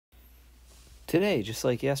Today, just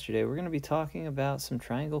like yesterday, we're going to be talking about some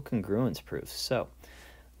triangle congruence proofs. So,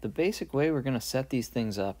 the basic way we're going to set these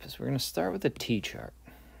things up is we're going to start with a T-chart.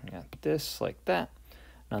 We got this like that.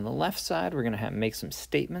 And on the left side, we're going to make some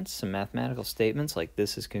statements, some mathematical statements like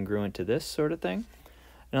this is congruent to this sort of thing.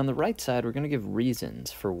 And on the right side, we're going to give reasons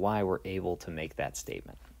for why we're able to make that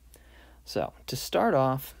statement. So, to start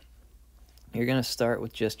off, you're going to start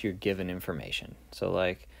with just your given information. So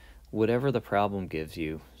like whatever the problem gives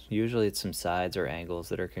you, usually it's some sides or angles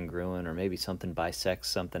that are congruent, or maybe something bisects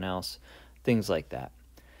something else, things like that.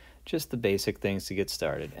 Just the basic things to get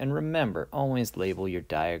started. And remember, always label your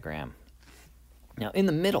diagram. Now in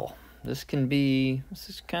the middle, this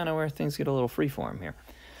is kind of where things get a little freeform here.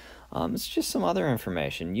 It's just some other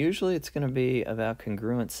information. Usually it's going to be about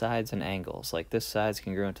congruent sides and angles. Like this side's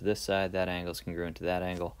congruent to this side, that angle's congruent to that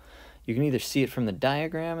angle. You can either see it from the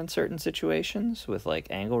diagram in certain situations with like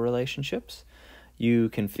angle relationships. You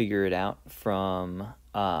can figure it out from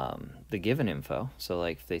the given info. So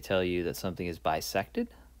like if they tell you that something is bisected,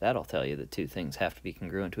 that'll tell you that two things have to be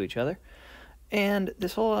congruent to each other. And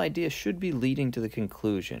this whole idea should be leading to the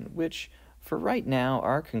conclusion, which for right now,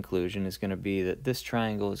 our conclusion is going to be that this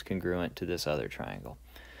triangle is congruent to this other triangle.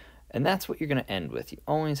 And that's what you're going to end with. You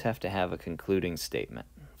always have to have a concluding statement.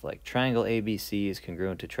 Like triangle ABC is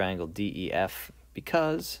congruent to triangle DEF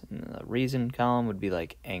because, and the reason column would be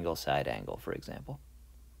like angle side angle, for example.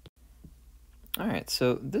 Alright,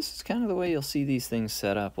 so this is kind of the way you'll see these things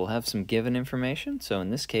set up. We'll have some given information. So in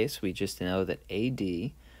this case, we just know that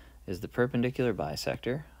AD is the perpendicular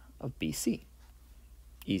bisector of BC.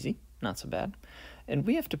 Easy, not so bad. And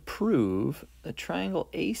we have to prove that triangle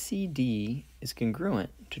ACD is congruent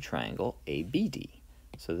to triangle ABD.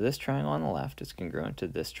 So this triangle on the left is congruent to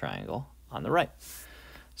this triangle on the right.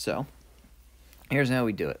 So here's how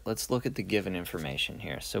we do it. Let's look at the given information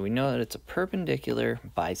here. So we know that it's a perpendicular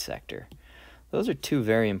bisector. Those are two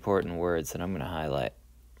very important words that I'm going to highlight.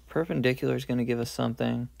 Perpendicular is going to give us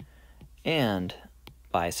something, and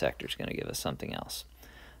bisector is going to give us something else.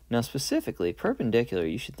 Now specifically, perpendicular,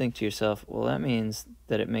 you should think to yourself, well, that means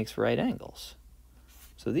that it makes right angles.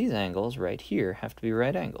 So these angles right here have to be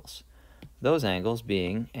right angles. Those angles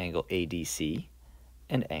being angle ADC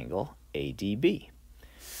and angle ADB.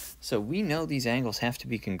 So we know these angles have to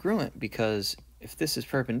be congruent because if this is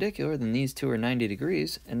perpendicular, then these two are 90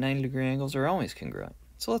 degrees, and 90-degree angles are always congruent.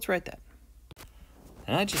 So let's write that.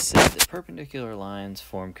 And I just said that perpendicular lines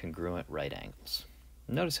form congruent right angles.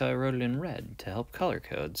 Notice how I wrote it in red to help color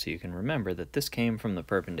code so you can remember that this came from the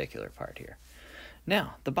perpendicular part here.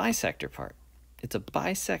 Now, the bisector part. It's a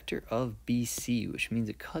bisector of BC, which means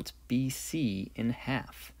it cuts BC in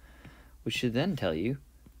half, which should then tell you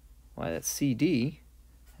why that CD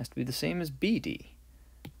has to be the same as BD,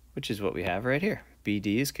 which is what we have right here.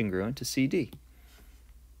 BD is congruent to CD.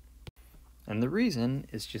 And the reason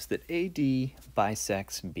is just that AD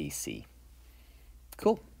bisects BC.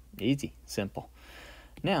 Cool, easy, simple.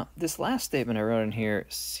 Now, this last statement I wrote in here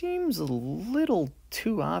seems a little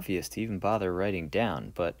too obvious to even bother writing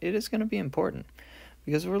down, but it is going to be important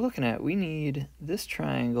because we're looking at, we need this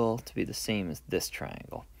triangle to be the same as this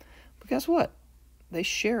triangle. But guess what? They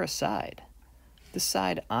share a side. This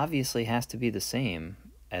side obviously has to be the same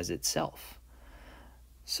as itself.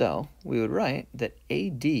 So we would write that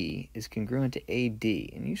AD is congruent to AD,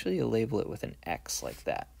 and usually you label it with an X like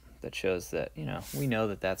that. That shows that, we know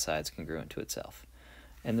that that side's congruent to itself.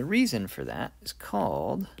 And the reason for that is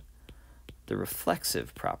called the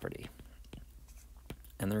reflexive property.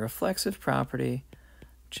 And the reflexive property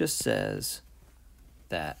just says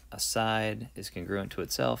that a side is congruent to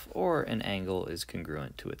itself or an angle is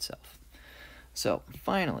congruent to itself. So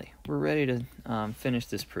finally, we're ready to finish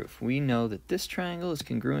this proof. We know that this triangle is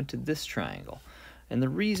congruent to this triangle. And the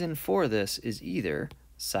reason for this is either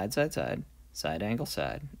side, side, side, side, angle,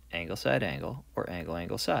 side, angle, or angle,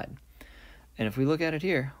 angle, side. And if we look at it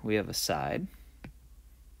here, we have a side,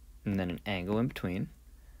 and then an angle in between,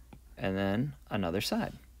 and then another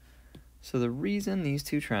side. So the reason these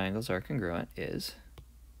two triangles are congruent is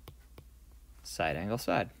side, angle,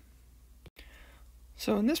 side.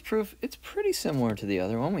 So in this proof, it's pretty similar to the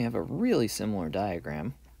other one. We have a really similar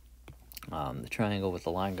diagram, the triangle with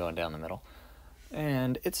the line going down the middle.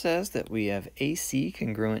 And it says that we have AC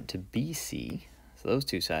congruent to BC, so those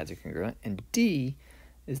two sides are congruent, and D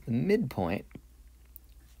is the midpoint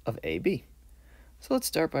of AB. So let's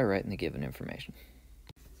start by writing the given information.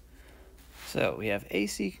 So we have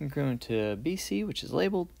AC congruent to BC, which is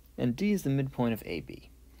labeled, and D is the midpoint of AB.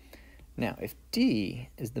 Now, if D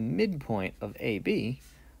is the midpoint of AB,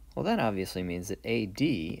 well, that obviously means that AD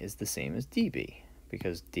is the same as DB,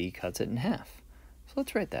 because D cuts it in half. So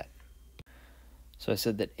let's write that. So I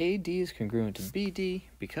said that AD is congruent to BD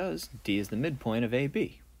because D is the midpoint of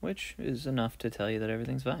AB, which is enough to tell you that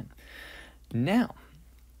everything's fine. Now,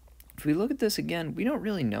 if we look at this again, we don't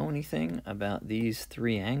really know anything about these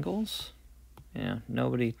three angles.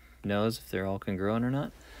 Nobody knows if they're all congruent or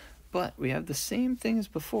not. But we have the same thing as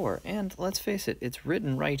before, and let's face it, it's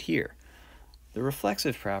written right here. The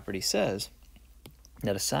reflexive property says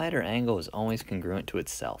that a side or angle is always congruent to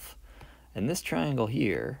itself. And this triangle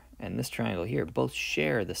here and this triangle here both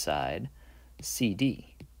share the side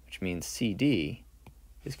CD, which means CD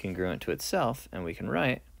is congruent to itself, and we can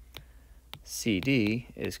write CD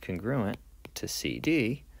is congruent to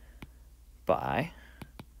CD by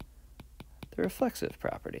the reflexive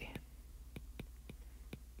property.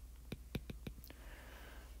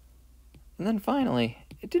 And then finally,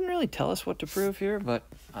 it didn't really tell us what to prove here, but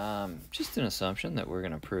just an assumption that we're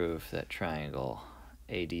going to prove that triangle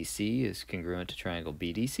ADC is congruent to triangle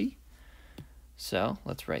BDC. So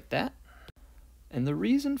let's write that. And the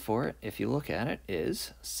reason for it, if you look at it,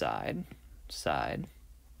 is side, side,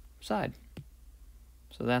 side.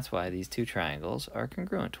 So that's why these two triangles are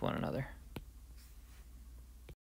congruent to one another.